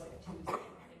 I think it was like a Tuesday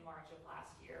in March of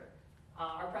last year.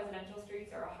 Our presidential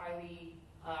streets are a highly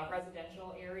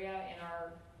residential area in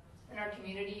our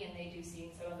community, and they do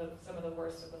see some of the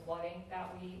worst of the flooding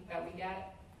that we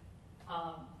get.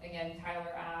 Again,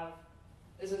 Tyler Ave.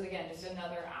 This was again just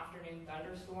another afternoon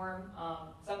thunderstorm.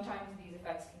 Sometimes these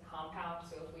effects can compound.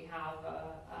 So if we have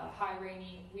a high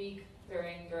rainy week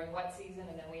during wet season,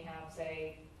 and then we have,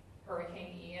 say,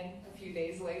 Hurricane Ian a few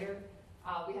days later,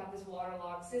 we have this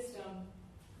waterlogged system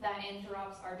that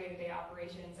interrupts our day-to-day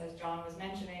operations, as John was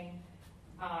mentioning.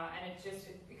 And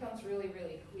it becomes really,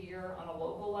 really clear on a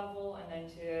local level. And then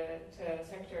to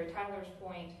Secretary Tyler's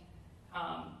point,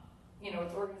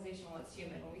 it's organizational, it's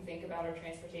human. When we think about our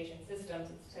transportation systems,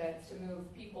 it's to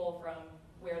move people from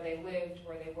where they live to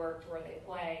where they work to where they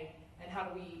play. And how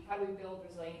do we build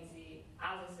resiliency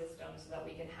as a system so that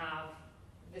we can have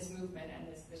this movement and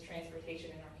this transportation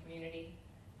in our community?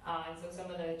 And so some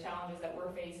of the challenges that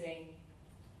we're facing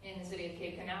in the city of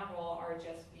Cape Canaveral are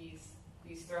just these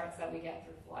threats that we get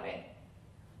through flooding.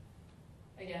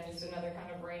 Again, just another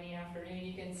kind of rainy afternoon.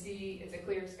 You can see it's a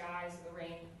clear sky, so the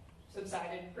rain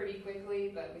subsided pretty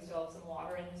quickly, but we still have some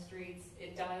water in the streets.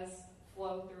 It does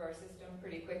flow through our system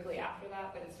pretty quickly after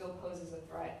that, but it still poses a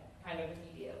threat kind of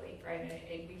immediately, right? And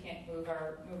we can't move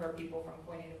our people from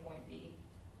point A to point B.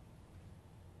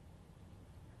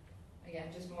 Again,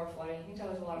 just more flooding. You can tell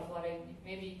there's a lot of flooding.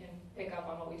 Maybe you can pick up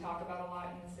on what we talk about a lot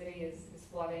in the city is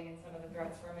flooding and some of the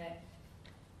threats from it.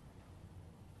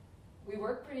 We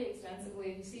work pretty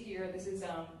extensively. You see here, this is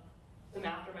some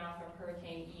aftermath from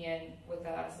Hurricane Ian with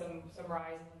some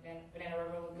rise in Banana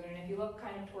River Lagoon. And if you look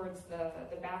kind of towards the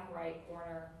back right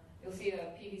corner, you'll see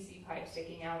a PVC pipe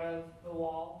sticking out of the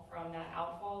wall from that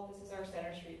outfall. This is our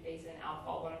Center Street Basin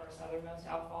outfall, one of our southernmost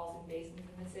outfalls and basins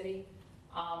in the city.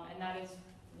 And that is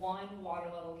one water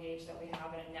level gauge that we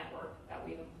have in a network that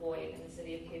we've employed in the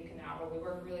city of Cape Canaveral. We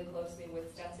work really closely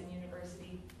with Stetson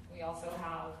University. We also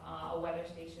have a weather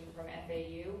station from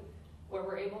FAU, where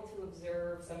we're able to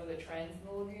observe some of the trends in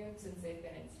the lagoon since they've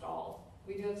been installed.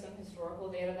 We do have some historical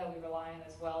data that we rely on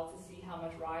as well to see how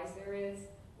much rise there is.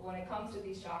 But when it comes to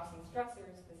these shocks and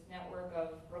stressors, this network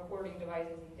of recording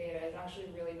devices and data is actually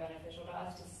really beneficial to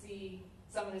us to see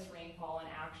some of this rainfall in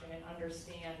action and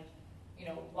understand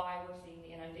why we're seeing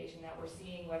the inundation that we're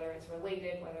seeing, whether it's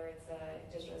related, whether it's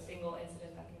just a single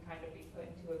incident that can kind of be put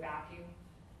into a vacuum.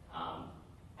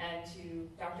 And to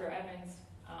Dr. Evans'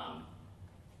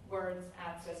 words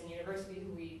at Stetson University,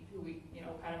 who we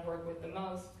kind of work with the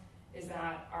most, is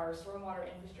that our stormwater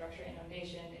infrastructure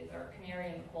inundation is our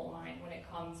canary in the coal mine when it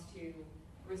comes to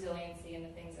resiliency and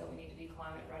the things that we need to be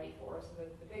climate ready for. So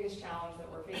the biggest challenge that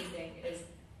we're facing is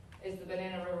the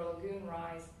Banana River Lagoon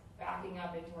rise backing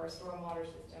up into our stormwater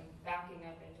system, backing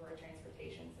up into our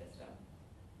transportation system.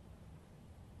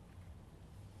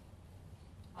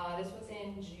 This was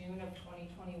in June of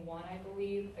 2021, I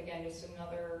believe. Again, just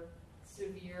another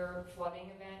severe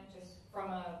flooding event, just from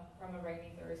a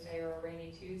rainy Thursday or a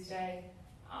rainy Tuesday.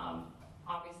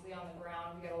 Obviously, on the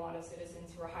ground, we get a lot of citizens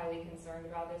who are highly concerned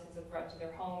about this. It's a threat to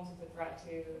their homes. It's a threat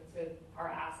to our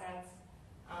assets.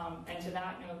 And to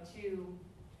that note, too,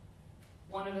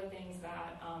 one of the things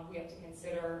that we have to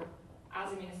consider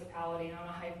as a municipality and on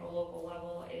a hyper-local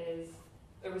level is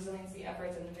the resiliency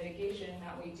efforts and the mitigation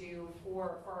that we do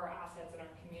for our assets in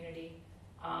our community.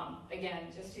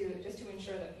 Again, just to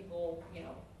ensure that people,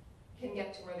 can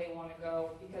get to where they want to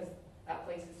go because that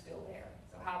place is still there.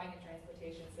 So having a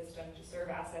transportation system to serve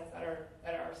assets that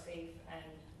are safe and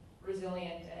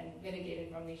resilient and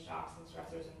mitigated from these shocks and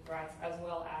stressors and threats, as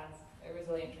well as a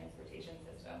resilient transportation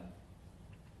system.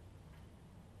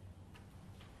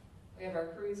 We have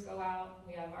our crews go out.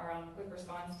 We have our quick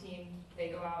response team. They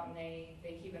go out and they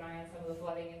keep an eye on some of the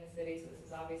flooding in the city. So this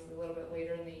is obviously a little bit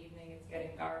later in the evening. It's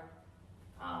getting dark.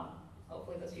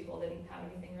 Hopefully those people didn't have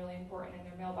anything really important in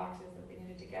their mailboxes that they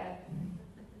needed to get.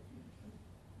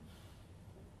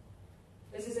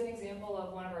 This is an example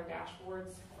of one of our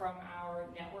dashboards from our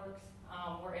networks.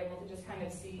 We're able to just kind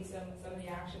of see some of the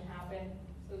action happen.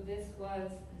 So this was,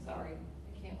 sorry,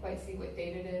 I can't quite see what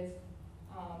date it is.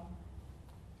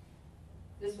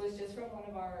 This was just from one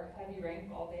of our heavy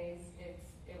rainfall days.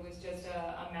 It was just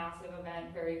a massive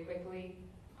event very quickly.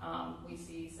 We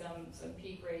see some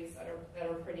peak rates that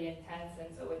are pretty intense, and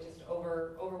so it just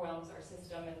overwhelms our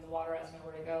system, and the water has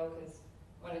nowhere to go, because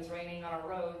when it's raining on our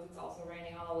roads, it's also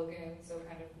raining on the lagoon, so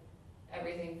kind of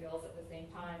everything fills at the same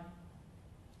time.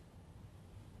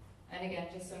 And again,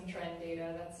 just some trend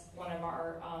data. That's one of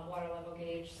our water level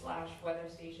gauge / weather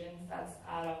stations. That's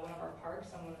at one of our parks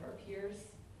on one of our piers.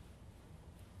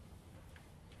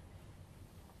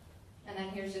 And then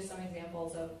here's just some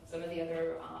examples of some of the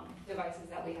other devices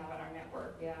that we have on our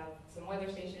network. We have some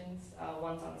weather stations.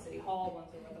 One's on the City Hall,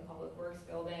 one's over the Public Works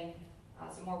building.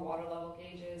 Some more water level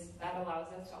gauges. That allows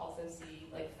us to also see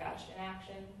like fetch in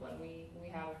action when we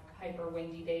have hyper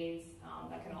windy days.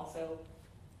 That can also,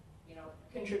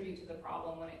 contribute to the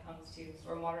problem when it comes to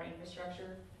stormwater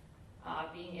infrastructure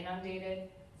being inundated.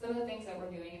 Some of the things that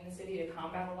we're doing in the city to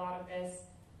combat a lot of this,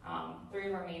 3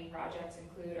 of our main projects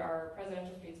include our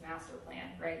Presidential Streets Master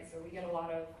Plan, right? So we get a lot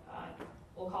of,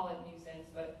 we'll call it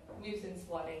nuisance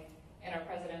flooding in our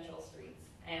presidential streets.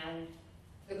 And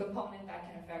the component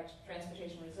that can affect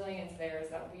transportation resilience there is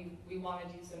that we want to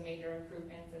do some major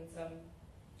improvements and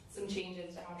some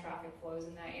changes to how traffic flows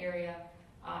in that area.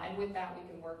 And with that, we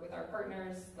can work with our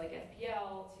partners like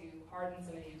FPL to harden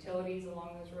some of the utilities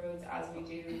along those roads as we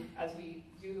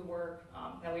do the work,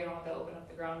 that we don't have to open up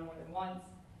the ground more than once.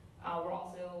 We're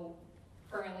also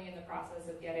currently in the process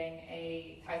of getting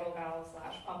a tidal valve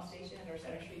 / pump station in our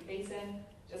Center Street Basin,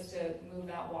 just to move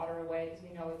that water away, because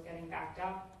we know it's getting backed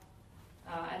up.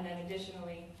 And then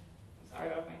additionally, I'm sorry,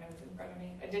 I don't have my notes in front of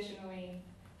me. Additionally,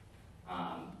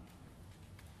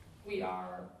 we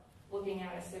are looking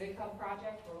at a Civic Hub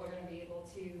project where we're going to be able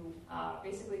to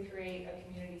basically create a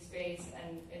community space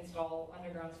and install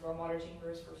underground stormwater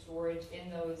chambers for storage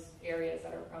in those areas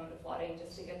that are prone to flooding,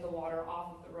 just to get the water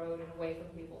off of the road and away from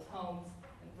people's homes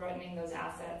and threatening those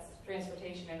assets,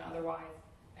 transportation and otherwise,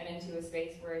 and into a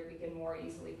space where we can more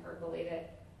easily percolate it.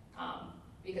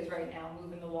 Because right now,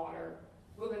 moving the water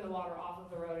off of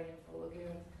the road and into the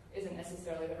lagoon isn't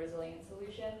necessarily the resilient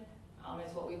solution.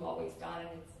 It's what we've always done,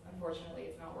 and unfortunately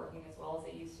it's not working as well as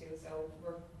it used to. So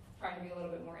we're trying to be a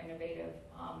little bit more innovative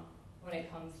when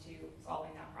it comes to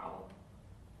solving that problem.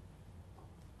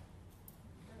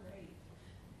 All right.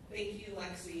 Thank you,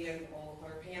 Lexi, and all of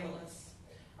our panelists.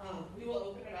 We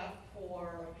will open it up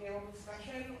for a panel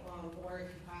discussion, or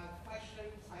if you have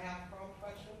questions, I have prompt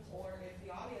questions, or if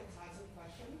the audience has any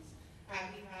questions.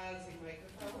 Abby has a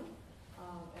microphone,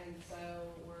 and so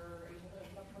we're able to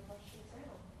open up for questions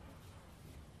now.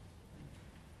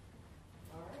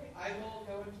 All right, I will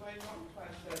go into my prompt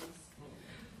questions.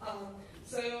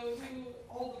 So to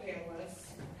all the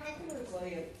panelists, how can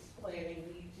resilience planning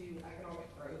lead to economic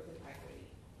growth and equity?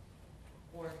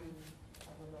 Or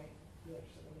whoever might be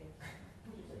interested in the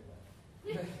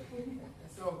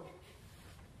So,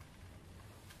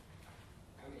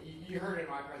 I mean, you heard in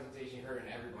my presentation, you heard in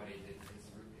everybody,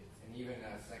 and even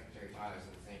Secretary Tyler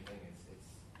said the same thing.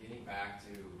 It's getting back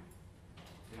to,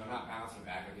 not bouncing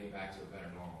back, but getting back to a better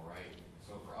normal, right?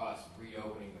 So for us,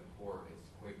 reopening the port as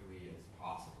quickly as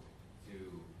possible to,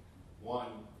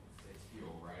 one, it's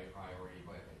fuel, right, priority,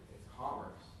 but it's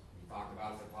commerce. We talked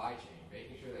about supply chain,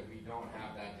 making sure that we don't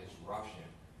have that disruption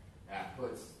that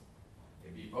puts,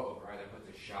 it'd be both, right, that puts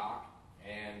a shock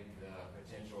and the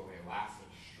potential of a lasting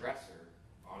stressor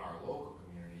on our local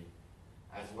community,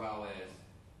 as well as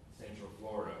Central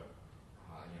Florida.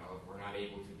 If we're not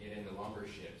able to get into lumber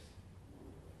ships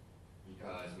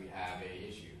because we have a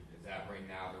issue, does that bring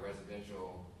down the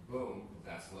residential boom? Does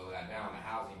that slow that down, the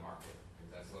housing market?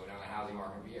 Does that slow down the housing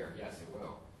market here? Yes, it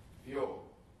will. Fuel,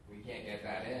 we can't get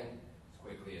that in as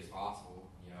quickly as possible.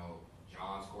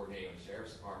 John's coordinating with the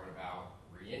Sheriff's Department about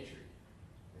reentry.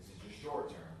 This is just short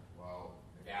term. Well,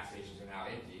 the gas stations are now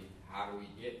empty. How do we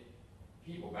get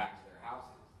people back to their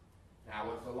houses? Now,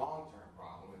 what's the long-term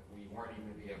problem if we weren't even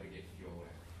going to be able to get fuel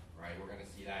in, right? We're going to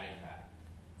see that impact.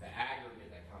 The aggregate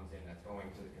that comes in that's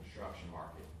going to the construction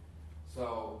market.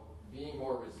 So being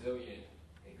more resilient,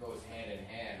 it goes hand in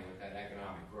hand with that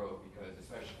economic growth, because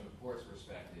especially from the port's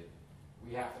perspective,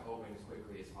 we have to open as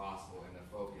quickly as possible, and the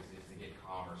focus is to get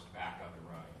commerce back up and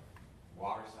running,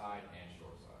 water side and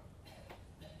shore side.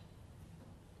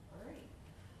 All right.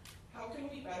 How can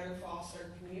we better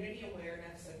foster community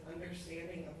awareness and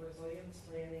understanding of resilience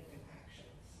planning and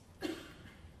actions?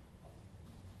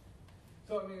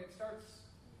 So, it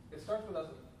starts with us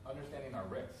understanding our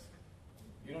risk.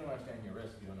 You don't understand your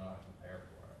risk, you don't know how to prepare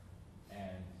for it.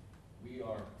 And we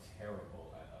are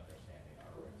terrible at understanding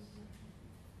our risk.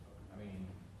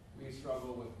 We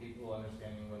struggle with people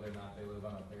understanding whether or not they live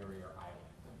on a barrier island.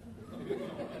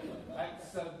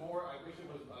 That's more, I wish it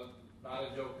was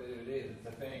not a joke that it is, it's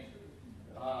a thing.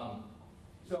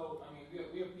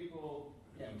 We have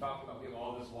talked about, we have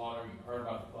all this water, you've heard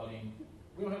about the flooding.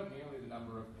 We don't have nearly the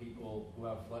number of people who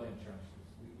have flood insurance.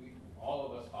 All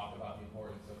of us talk about the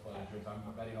importance of flood insurance. I'm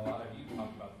betting a lot of you talk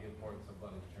about the importance of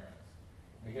flood insurance.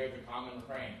 We hear the common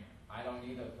refrain, I don't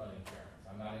need a flood insurance.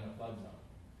 I'm not in a flood zone.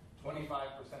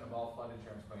 25% of all flood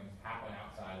insurance claims happen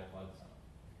outside a flood zone.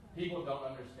 People don't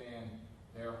understand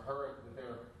their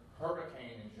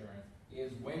hurricane insurance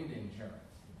is wind insurance.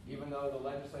 Even though the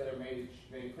legislator made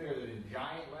it clear that in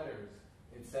giant letters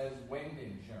it says wind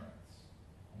insurance.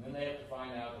 And then they have to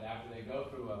find out that after they go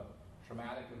through a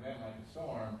traumatic event like a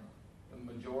storm, the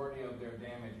majority of their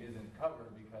damage isn't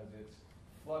covered because it's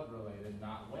flood related,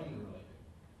 not wind related.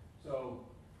 So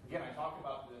again, I talk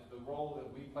about the role that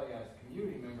we play as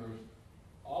community members.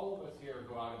 All of us here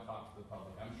go out and talk to the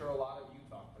public. I'm sure a lot of you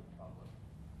talk to the public.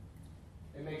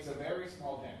 It makes a very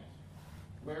small dent.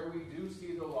 Where we do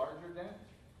see the larger dent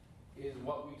is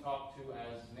what we talk to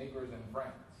as neighbors and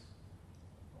friends,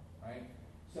 right?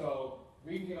 So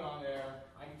we can get on there,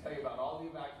 I can tell you about all the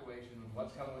evacuation,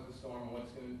 what's coming with the storm, what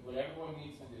everyone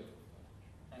needs to do.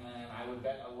 And I would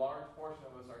bet a large portion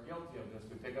of us are guilty of this.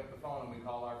 We pick up the phone and we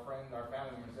call our friend, our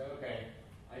family member and say, okay,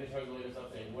 I just heard the latest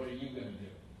update, what are you going to do?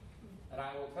 And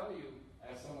I will tell you,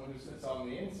 as someone who sits on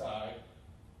the inside,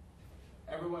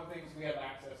 everyone thinks we have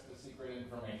access to secret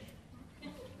information,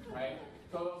 right?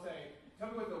 So they'll say, tell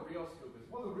me what the real scoop is.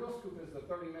 Well, the real scoop is the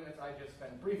 30 minutes I just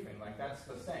spent briefing, like that's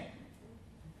the same.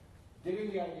 Getting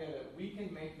the idea that we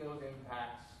can make those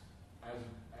impacts as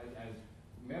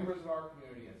members of our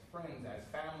community, as friends, as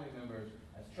family members,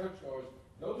 as churchgoers,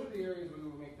 those are the areas where we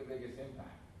will make the biggest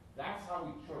impact. That's how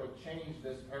we sort of change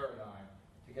this paradigm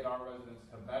to get our residents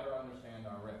to better understand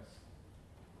our risks.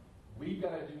 We've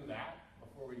got to do that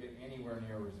before we get anywhere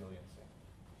near resiliency.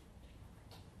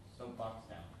 Soapbox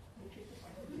down.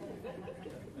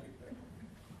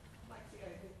 Lexi,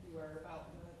 I think you were about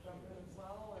to jump in as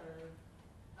well, or?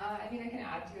 I mean, I can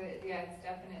add to it. Yeah, it's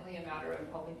definitely a matter of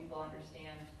helping people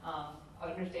understand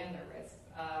their risks.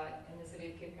 In the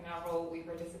city of Cape Canaveral, we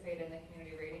participate in the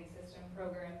community rating system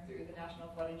program through the National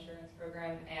Flood Insurance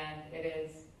Program, and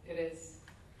it's a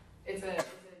lift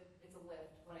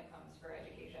when it comes for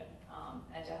education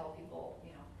and to help people,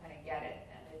 kind of get it.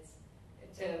 And it's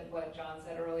to what John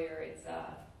said earlier. It's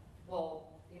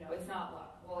it's not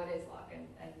luck. Well, it is luck, and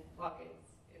luck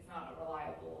is not a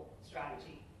reliable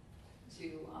strategy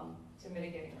to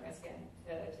mitigating risk and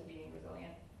to being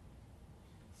resilient.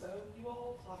 So you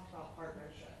all talked about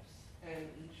partnerships in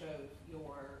each of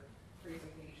your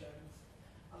presentations.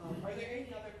 Are there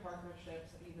any other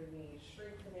partnerships that either need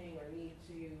strengthening or need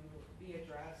to be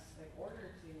addressed in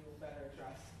order to better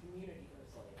address community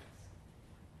resilience?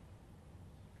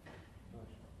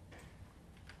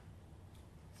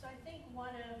 So I think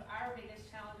one of our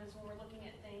biggest challenges when we're looking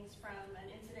at things from an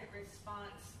incident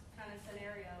response kind of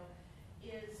scenario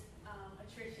is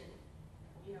attrition.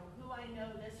 Who I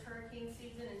know this hurricane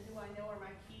season and who I know are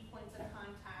my key points of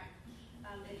contact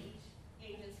in each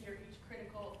agency or each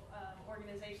critical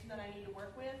organization that I need to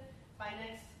work with. By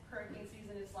next hurricane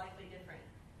season is likely different.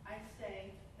 I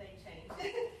stay, they change.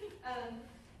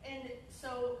 And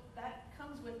so that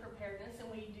comes with preparedness, and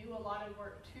we do a lot of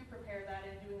work to prepare that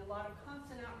and doing a lot of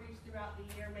constant outreach throughout the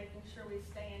year, making sure we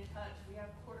stay in touch. We have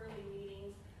quarterly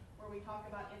meetings where we talk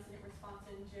about incident response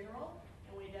in general,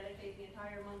 and we dedicate the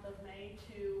entire month of May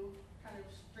to kind of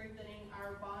strengthening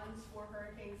our bonds for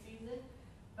hurricane season.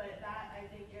 But that, I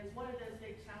think, is one of those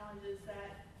big challenges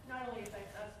that not only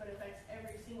affects us, but affects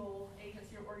every single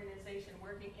agency or organization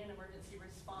working in emergency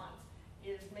response,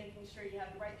 is making sure you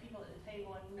have the right people at the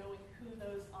table and knowing who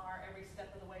those are every step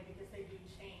of the way, because they do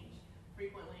change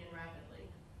frequently and rapidly.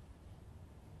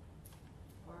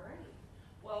 All right.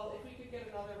 Well, if we could get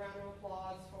another round of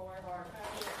applause for our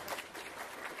fabulous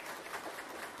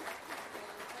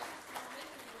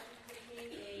taking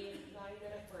a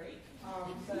 9-minute break.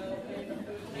 So if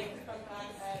those things come back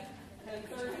at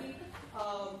 10:30,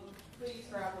 please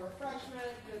grab a refreshment,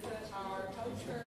 visit our poster.